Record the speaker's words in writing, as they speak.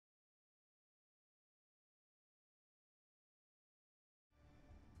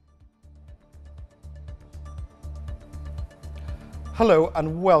Hello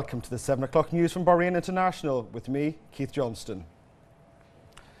and welcome to the 7 o'clock news from Bahrain International with me, Keith Johnston.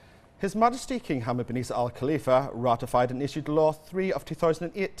 His Majesty King Hamad bin Isa Al Khalifa ratified and issued Law 3 of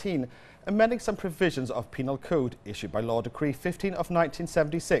 2018, amending some provisions of Penal Code issued by Law Decree 15 of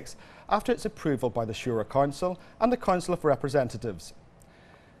 1976 after its approval by the Shura Council and the Council of Representatives.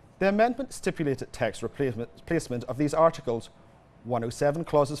 The amendment stipulated text replacement of these articles: 107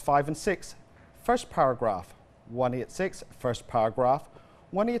 clauses 5 and 6, first paragraph, 186 first paragraph,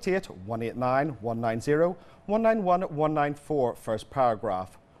 188, 189, 190, 191, 194 first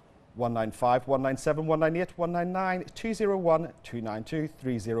paragraph, 195, 197, 198, 199, 201, 292,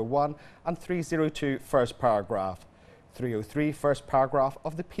 301 and 302 first paragraph, 303 first paragraph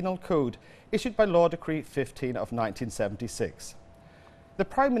of the Penal Code issued by Law Decree 15 of 1976. The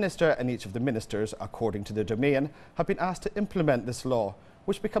Prime Minister and each of the ministers, according to their domain, have been asked to implement this law,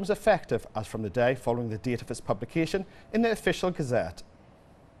 which becomes effective as from the day following the date of its publication in the Official Gazette.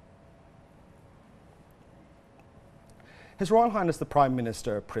 His Royal Highness the Prime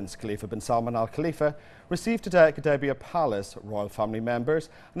Minister, Prince Khalifa bin Salman Al Khalifa, received today at Gdebia Palace royal family members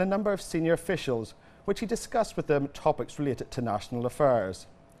and a number of senior officials, which he discussed with them topics related to national affairs.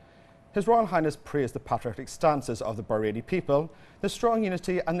 His Royal Highness praised the patriotic stances of the Bahraini people, their strong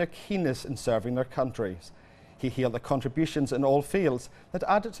unity and their keenness in serving their countries. He hailed the contributions in all fields that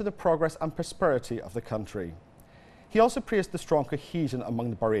added to the progress and prosperity of the country. He also praised the strong cohesion among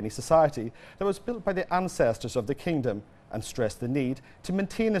the Bahraini society that was built by the ancestors of the kingdom and stressed the need to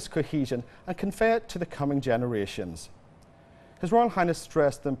maintain this cohesion and convey it to the coming generations. His Royal Highness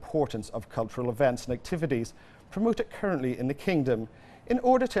stressed the importance of cultural events and activities promoted currently in the kingdom in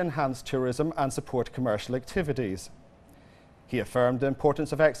order to enhance tourism and support commercial activities. He affirmed the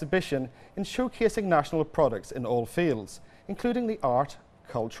importance of exhibition in showcasing national products in all fields, including the art,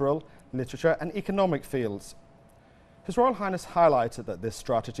 cultural, literature and economic fields. His Royal Highness highlighted that this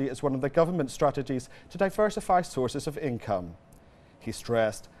strategy is one of the government's strategies to diversify sources of income. He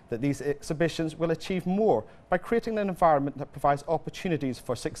stressed that these exhibitions will achieve more by creating an environment that provides opportunities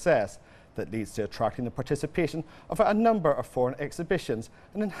for success, that leads to attracting the participation of a number of foreign exhibitions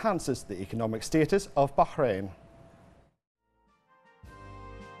and enhances the economic status of Bahrain.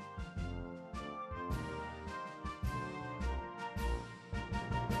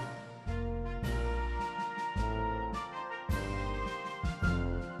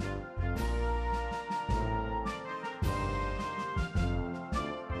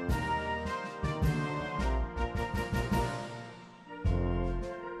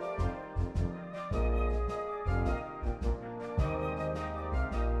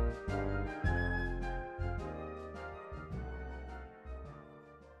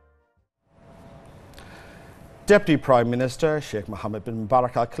 Deputy Prime Minister Sheikh Mohammed bin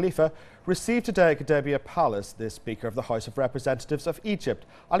Mubarak Al Khalifa received today at Gdebia Palace the Speaker of the House of Representatives of Egypt,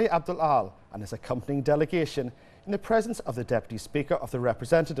 Ali Abdul Al, and his accompanying delegation in the presence of the Deputy Speaker of the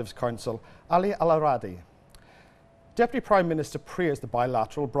Representatives Council, Ali Al Aradi. Deputy Prime Minister praised the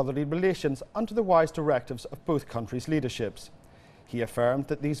bilateral brotherly relations under the wise directives of both countries' leaderships. He affirmed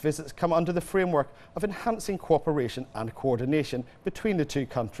that these visits come under the framework of enhancing cooperation and coordination between the two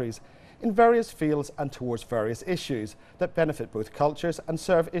countries in various fields and towards various issues that benefit both cultures and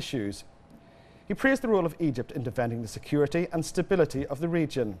serve issues. He praised the role of Egypt in defending the security and stability of the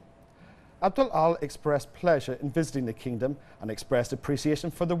region. Abdul Al expressed pleasure in visiting the kingdom and expressed appreciation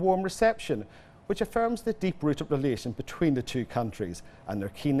for the warm reception, which affirms the deep-rooted relation between the two countries and their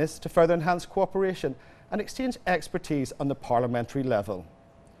keenness to further enhance cooperation and exchange expertise on the parliamentary level.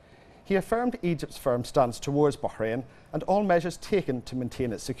 He affirmed Egypt's firm stance towards Bahrain and all measures taken to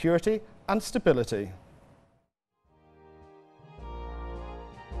maintain its security and stability.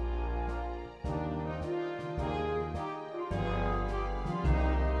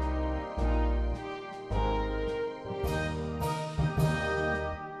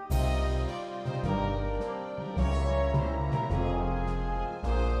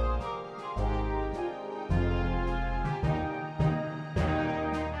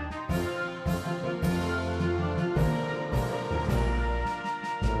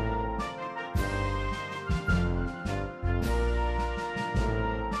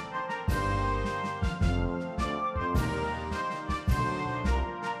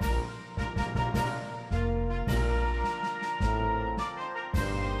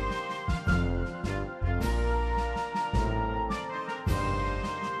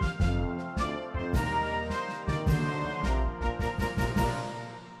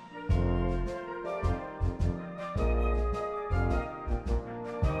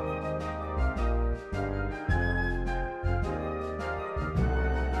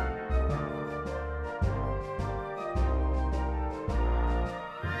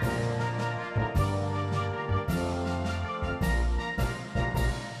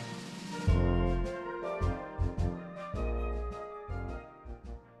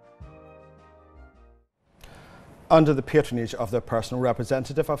 Under the patronage of the personal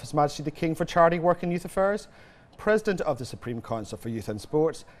representative of His Majesty the King for Charity Work and Youth Affairs, President of the Supreme Council for Youth and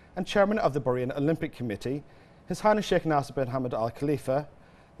Sports and Chairman of the Bahrain Olympic Committee, His Highness Sheikh Nasser bin Hamad Al Khalifa,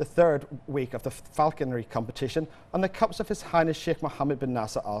 the third week of the falconry competition on the cups of His Highness Sheikh Mohammed bin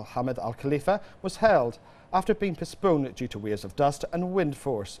Nasser Al Hamad Al Khalifa was held after being postponed due to waves of dust and wind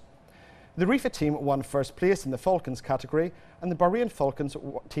force. The Rifa team won first place in the Falcons category and the Bahrain Falcons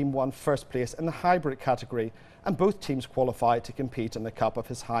team won first place in the hybrid category, and both teams qualified to compete in the cup of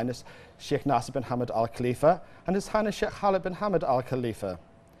His Highness Sheikh Nasser bin Hamad Al Khalifa and His Highness Sheikh Khalid bin Hamad Al Khalifa.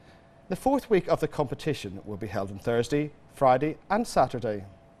 The fourth week of the competition will be held on Thursday, Friday and Saturday.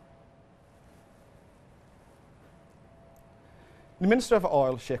 The Minister of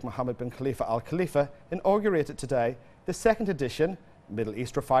Oil, Sheikh Mohammed bin Khalifa Al Khalifa, inaugurated today the second edition Middle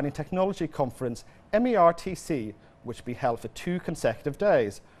East Refining Technology Conference, MERTC, which will be held for 2 consecutive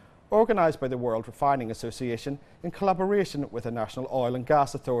days, organised by the World Refining Association in collaboration with the National Oil and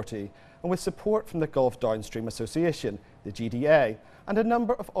Gas Authority and with support from the Gulf Downstream Association, the GDA, and a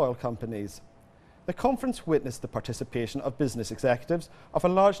number of oil companies. The conference witnessed the participation of business executives of a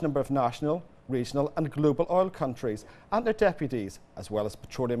large number of national, regional and global oil countries and their deputies, as well as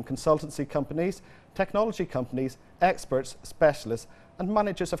petroleum consultancy companies, technology companies, experts, specialists and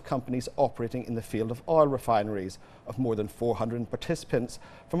managers of companies operating in the field of oil refineries, of more than 400 participants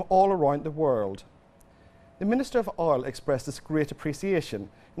from all around the world. The Minister of Oil expressed his great appreciation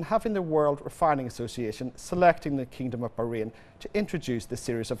in having the World Refining Association selecting the Kingdom of Bahrain to introduce the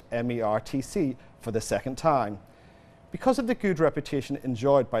series of MERTC for the second time, because of the good reputation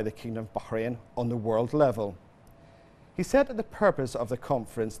enjoyed by the Kingdom of Bahrain on the world level. He said that the purpose of the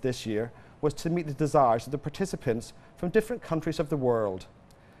conference this year was to meet the desires of the participants from different countries of the world.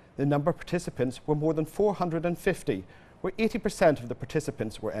 The number of participants were more than 450, where 80% of the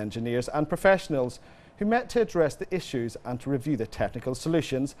participants were engineers and professionals who met to address the issues and to review the technical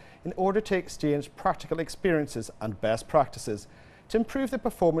solutions in order to exchange practical experiences and best practices to improve the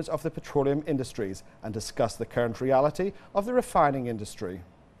performance of the petroleum industries and discuss the current reality of the refining industry.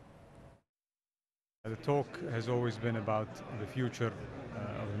 The talk has always been about the future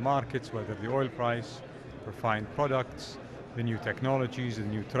of the markets, whether the oil price, refined products, the new technologies, the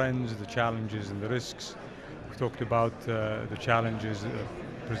new trends, the challenges and the risks. We talked about the challenges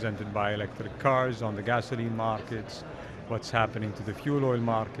presented by electric cars on the gasoline markets, what's happening to the fuel oil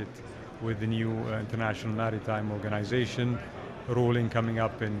market with the new International Maritime Organization ruling coming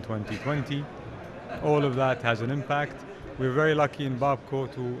up in 2020. All of that has an impact. We're very lucky in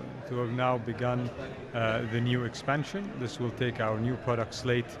Babco to have now begun the new expansion. This will take our new product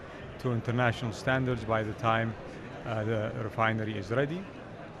slate to international standards by the time the refinery is ready,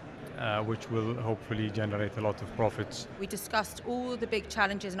 which will hopefully generate a lot of profits. We discussed all the big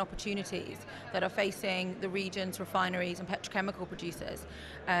challenges and opportunities that are facing the region's refineries and petrochemical producers,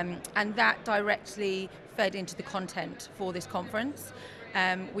 and that directly fed into the content for this conference.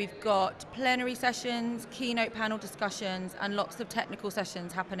 We've got plenary sessions, keynote panel discussions and lots of technical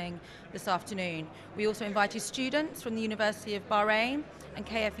sessions happening this afternoon. We also invited students from the University of Bahrain and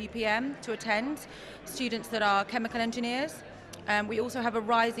KFUPM to attend, students that are chemical engineers. We also have a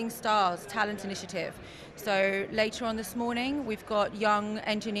Rising Stars talent initiative. So later on this morning, we've got young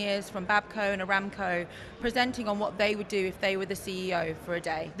engineers from Babco and Aramco presenting on what they would do if they were the CEO for a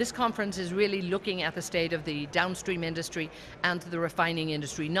day. This conference is really looking at the state of the downstream industry and the refining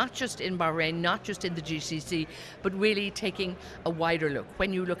industry, not just in Bahrain, not just in the GCC, but really taking a wider look.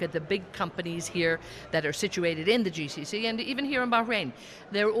 When you look at the big companies here that are situated in the GCC and even here in Bahrain,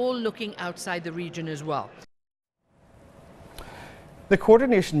 they're all looking outside the region as well. The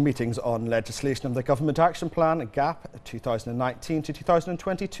coordination meetings on legislation of the Government Action Plan, GAP 2019 to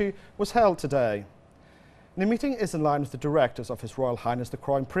 2022, was held today. The meeting is in line with the directives of His Royal Highness the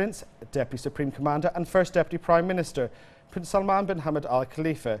Crown Prince, Deputy Supreme Commander and First Deputy Prime Minister, Prince Salman bin Hamad Al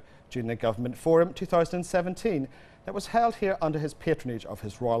Khalifa, during the Government Forum 2017 that was held here under his patronage of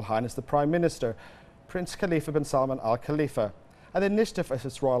His Royal Highness the Prime Minister, Prince Khalifa bin Salman Al Khalifa, and the initiative of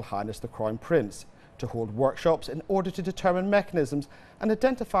His Royal Highness the Crown Prince, to hold workshops in order to determine mechanisms and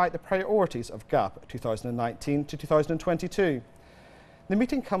identify the priorities of GAP 2019 to 2022. The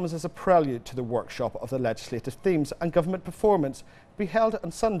meeting comes as a prelude to the workshop of the legislative themes and government performance to be held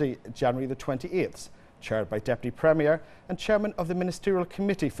on Sunday, January the 28th, chaired by Deputy Premier and Chairman of the Ministerial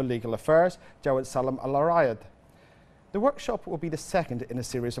Committee for Legal Affairs, Jawad Salam Al-Arayad. The workshop will be the second in a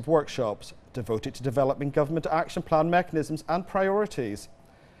series of workshops devoted to developing Government Action Plan mechanisms and priorities.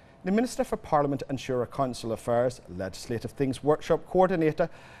 The Minister for Parliament and Shura Council Affairs, Legislative Things Workshop Coordinator,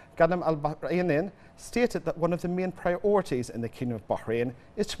 Ghanem Al-Bahrainin, stated that one of the main priorities in the Kingdom of Bahrain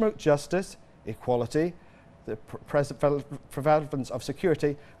is to promote justice, equality, the prevalence of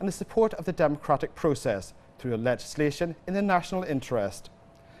security and the support of the democratic process through legislation in the national interest.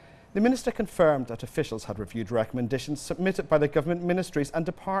 The Minister confirmed that officials had reviewed recommendations submitted by the government ministries and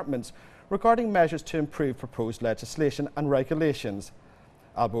departments regarding measures to improve proposed legislation and regulations.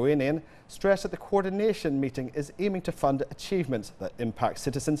 Al-Bouainian stressed that the coordination meeting is aiming to fund achievements that impact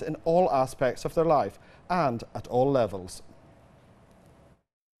citizens in all aspects of their life and at all levels.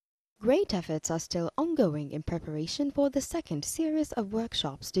 Great efforts are still ongoing in preparation for the second series of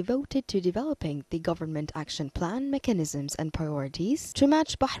workshops devoted to developing the Government Action Plan, mechanisms and priorities to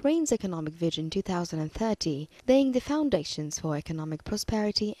match Bahrain's Economic Vision 2030, laying the foundations for economic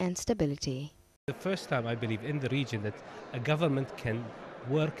prosperity and stability. The first time, I believe, in the region that a government can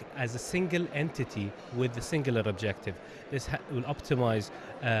work as a single entity with a singular objective. This will optimize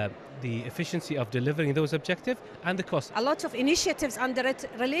the efficiency of delivering those objectives and the cost. A lot of initiatives under it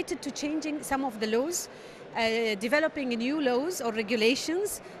related to changing some of the laws, developing new laws or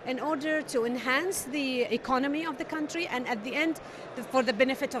regulations in order to enhance the economy of the country and at the end for the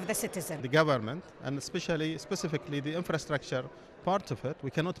benefit of the citizen. The government, and specifically the infrastructure part of it,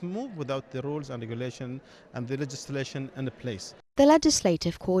 we cannot move without the rules and regulation and the legislation in place. The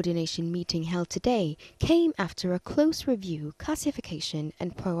legislative coordination meeting held today came after a close review, classification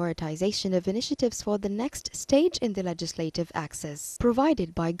and prioritization of initiatives for the next stage in the legislative axis,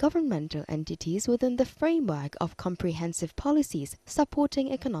 provided by governmental entities within the framework of comprehensive policies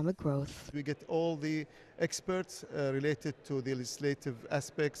supporting economic growth. We get all the experts related to the legislative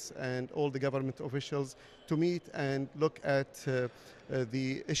aspects and all the government officials to meet and look at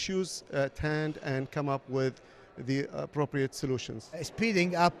the issues at hand and come up with the appropriate solutions.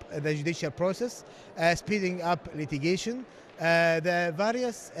 Speeding up the judicial process, speeding up litigation, the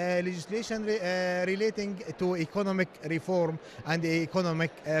various legislation relating to economic reform and the economic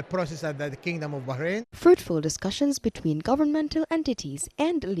process at the Kingdom of Bahrain. Fruitful discussions between governmental entities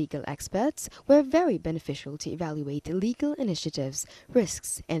and legal experts were very beneficial to evaluate legal initiatives,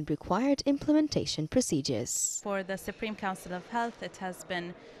 risks and required implementation procedures. For the Supreme Council of Health, it has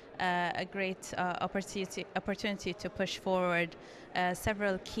been a great opportunity to push forward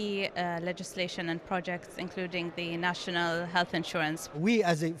several key legislation and projects, including the national health insurance. We,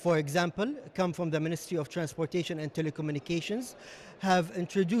 for example, come from the Ministry of Transportation and Telecommunications, have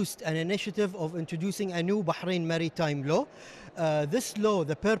introduced an initiative of introducing a new Bahrain maritime law. This law,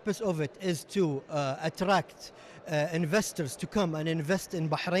 the purpose of it is to attract investors to come and invest in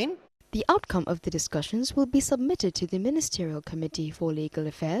Bahrain. The outcome of the discussions will be submitted to the Ministerial Committee for Legal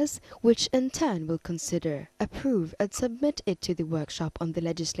Affairs, which in turn will consider, approve and submit it to the workshop on the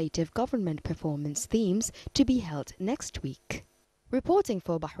legislative government performance themes to be held next week. Reporting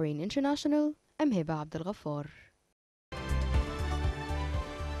for Bahrain International, I'm Hiba Abdel Ghaffar.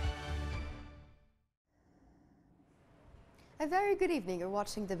 A very good evening. You're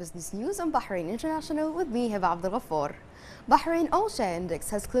watching the business news on Bahrain International with me, Hiba Abdel Ghaffar. Bahrain All-Share Index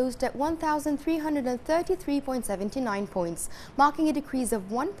has closed at 1,333.79 points, marking a decrease of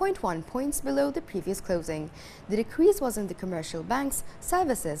 1.1 points below the previous closing. The decrease was in the commercial banks,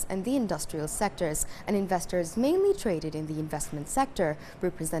 services and the industrial sectors, and investors mainly traded in the investment sector,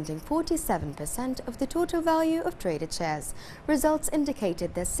 representing 47% of the total value of traded shares. Results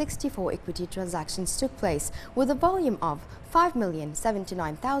indicated that 64 equity transactions took place with a volume of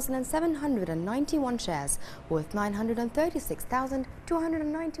 5,079,791 shares worth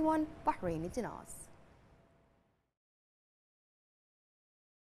 936,291 Bahraini dinars.